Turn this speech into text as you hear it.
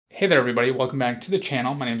Hey there everybody, welcome back to the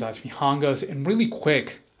channel. My name is Hongos, and really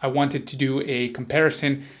quick, I wanted to do a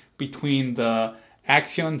comparison between the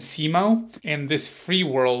Accsoon Seemo and this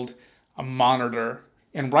Feelworld monitor.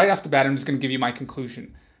 And right off the bat, I'm just going to give you my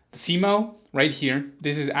conclusion. The Seemo, right here,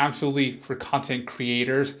 this is absolutely for content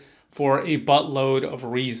creators for a buttload of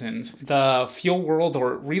reasons. The Feelworld,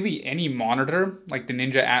 or really any monitor, like the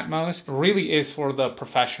Ninja Atmos, really is for the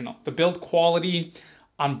professional. The build quality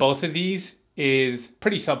on both of these is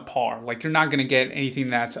pretty subpar. Like, you're not going to get anything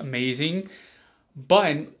that's amazing,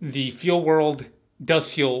 but the Feelworld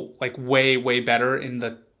does feel like way better in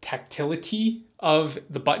the tactility of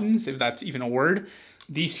the buttons, if that's even a word.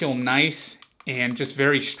 These feel nice and just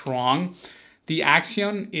very strong. The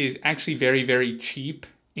Accsoon is actually very cheap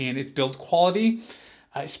in its build quality,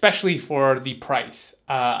 especially for the price.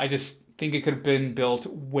 I just think it could have been built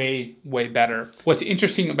way better. What's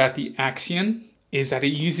interesting about the Accsoon is that it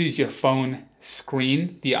uses your phone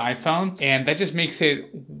screen, the iPhone, and that just makes it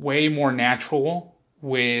way more natural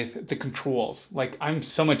with the controls. Like, I'm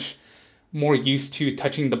so much more used to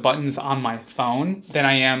touching the buttons on my phone than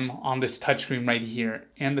I am on this touchscreen right here.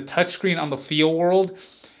 And the touchscreen on the Feelworld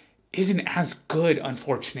isn't as good,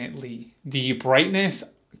 unfortunately. The brightness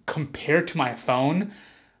compared to my phone,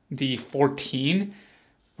 the 14,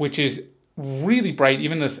 which is really bright,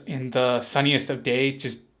 even in the sunniest of days,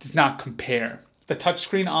 just does not compare. The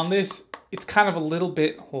touchscreen on this, it's kind of a little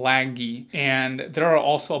bit laggy, and there are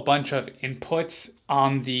also a bunch of inputs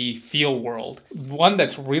on the Feelworld. One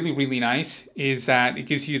that's really nice is that it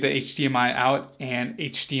gives you the HDMI out and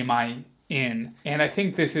HDMI in. And I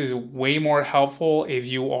think this is way more helpful if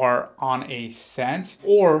you are on a set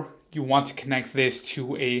or you want to connect this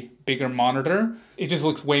to a bigger monitor. It just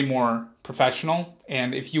looks way more professional.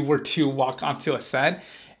 And if you were to walk onto a set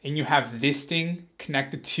and you have this thing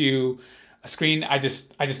connected to a screen, I just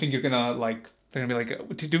think you're gonna be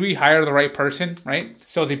like, do we hire the right person, right?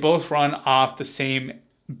 So they both run off the same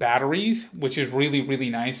batteries, which is really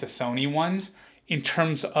nice, the Sony ones. In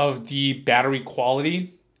terms of the battery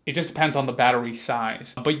quality, it just depends on the battery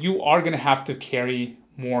size. But you are gonna have to carry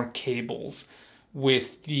more cables.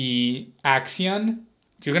 With the Accsoon,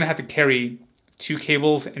 you're gonna have to carry 2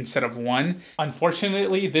 cables instead of 1.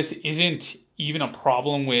 Unfortunately, this isn't even a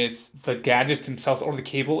problem with the gadgets themselves or the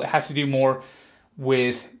cable. It has to do more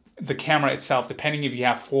with the camera itself, depending if you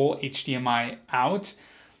have full HDMI out,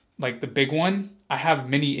 like the big one. I have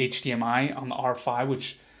mini HDMI on the R5,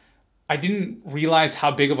 which I didn't realize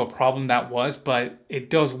how big of a problem that was, but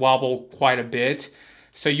it does wobble quite a bit.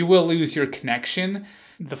 So you will lose your connection.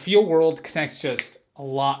 The Feelworld connects just a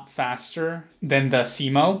lot faster than the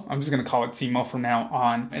Seemo. I'm just gonna call it Seemo from now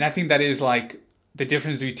on. And I think that is like the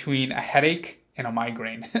difference between a headache and a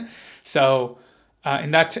migraine. So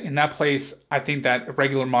in that place, I think that a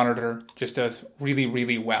regular monitor just does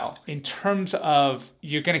really well. In terms of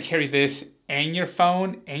you're gonna carry this and your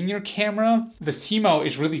phone and your camera, the Seemo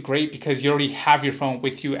is really great because you already have your phone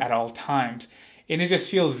with you at all times. And it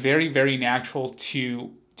just feels very natural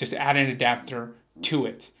to just add an adapter to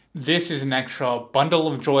it. This is an extra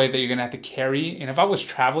bundle of joy that you're gonna have to carry. And if I was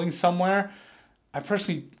traveling somewhere, I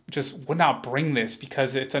personally just would not bring this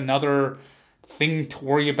because it's another thing to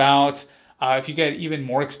worry about. If you get even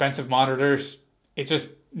more expensive monitors, it's just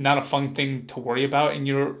not a fun thing to worry about, and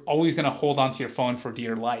you're always gonna hold onto your phone for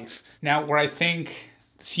dear life. Now, where I think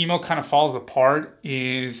Seemo kind of falls apart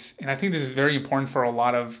is, and I think this is very important for a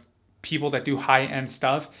lot of people that do high-end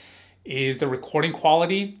stuff, is the recording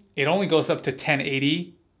quality. It only goes up to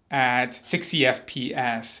 1080 at 60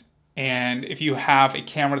 FPS. And if you have a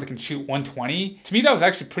camera that can shoot 120, to me that was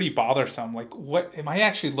actually pretty bothersome. Like, what am I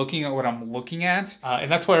actually looking at? What I'm looking at? And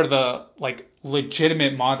that's where the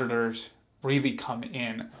legitimate monitors really come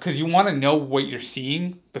in, because you want to know what you're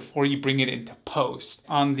seeing before you bring it into post.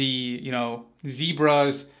 On the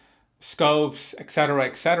Zebras, scopes,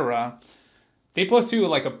 etc., they both do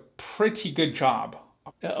like a pretty good job.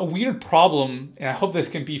 A weird problem, and I hope this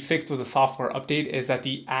can be fixed with a software update, is that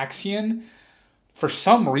the Accsoon, for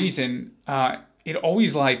some reason, it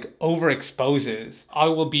always overexposes. I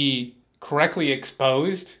will be correctly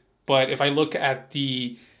exposed, but if I look at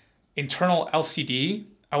the internal LCD,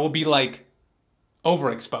 I will be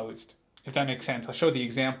overexposed, if that makes sense. I'll show the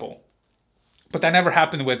example. But that never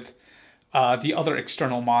happened with the other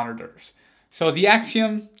external monitors. So the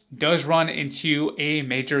Accsoon does run into a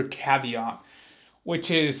major caveat,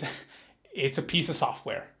 which is it's a piece of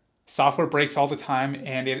software. Software breaks all the time,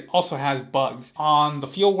 and it also has bugs. On the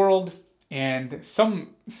Feelworld, and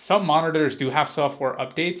some monitors do have software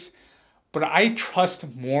updates, but I trust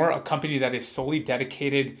more a company that is solely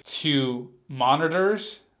dedicated to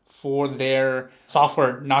monitors for their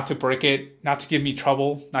software not to break it, not to give me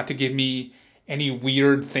trouble, not to give me any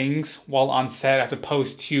weird things while on set, as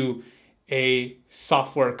opposed to a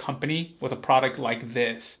software company with a product like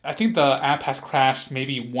this. I think the app has crashed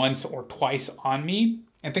maybe once or twice on me.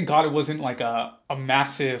 And thank God it wasn't like a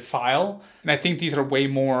massive file. And I think these are way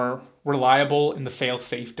more reliable in the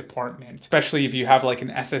fail-safe department, especially if you have like an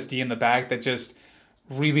SSD in the back. That's just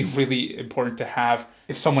really, really important to have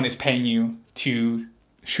if someone is paying you to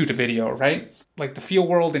shoot a video, right? Like the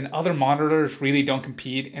Feelworld and other monitors really don't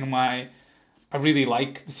compete. And why I really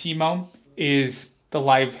like the Seemo is the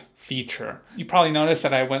live feature. You probably noticed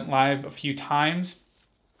that I went live a few times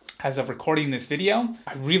as of recording this video.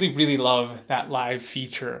 I really, really love that live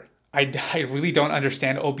feature. I really don't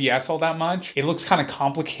understand OBS all that much. It looks kind of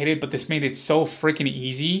complicated, but this made it so freaking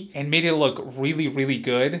easy and made it look really, really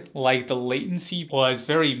good. Like the latency was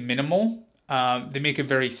very minimal. They make it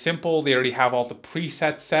very simple. They already have all the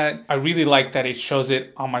presets set. I really like that it shows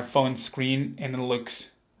it on my phone screen and it looks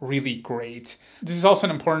really great. This is also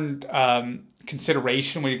an important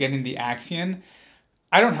consideration when you're getting the Accsoon.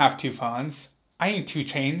 I don't have two phones. I need two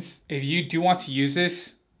chains. If you do want to use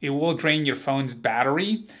this, it will drain your phone's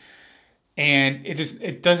battery, and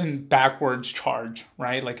it doesn't backwards charge,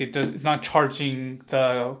 right? Like it's not charging,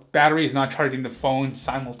 the battery is not charging the phone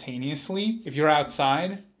simultaneously. If you're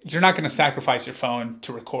outside, you're not going to sacrifice your phone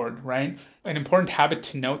to record, right? An important habit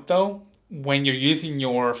to note though, when you're using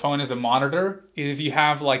your phone as a monitor, is if you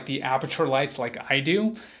have like the aperture lights like I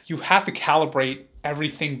do, you have to calibrate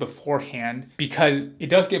everything beforehand, because it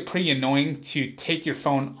does get pretty annoying to take your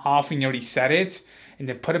phone off and you already set it and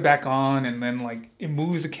then put it back on, and then like it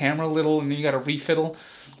moves the camera a little and then you got to refiddle.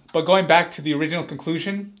 But going back to the original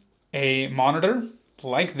conclusion, a monitor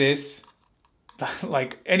like this,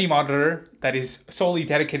 like any monitor that is solely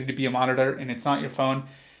dedicated to be a monitor and it's not your phone,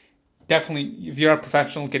 definitely, if you're a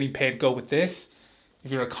professional getting paid, go with this.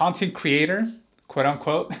 If you're a content creator, quote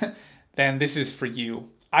unquote, then this is for you.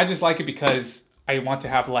 I just like it because I want to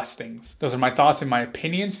have less things. Those are my thoughts and my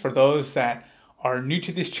opinions. For those that are new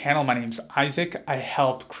to this channel, my name's Isaac. I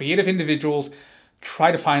help creative individuals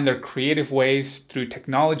try to find their creative ways through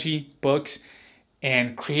technology, books,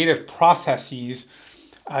 and creative processes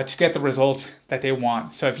to get the results that they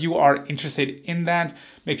want. So if you are interested in that,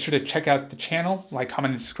 make sure to check out the channel, like,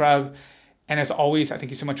 comment, and subscribe. And as always, I thank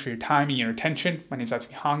you so much for your time and your attention. My name is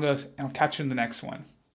Accsoon, and I'll catch you in the next one.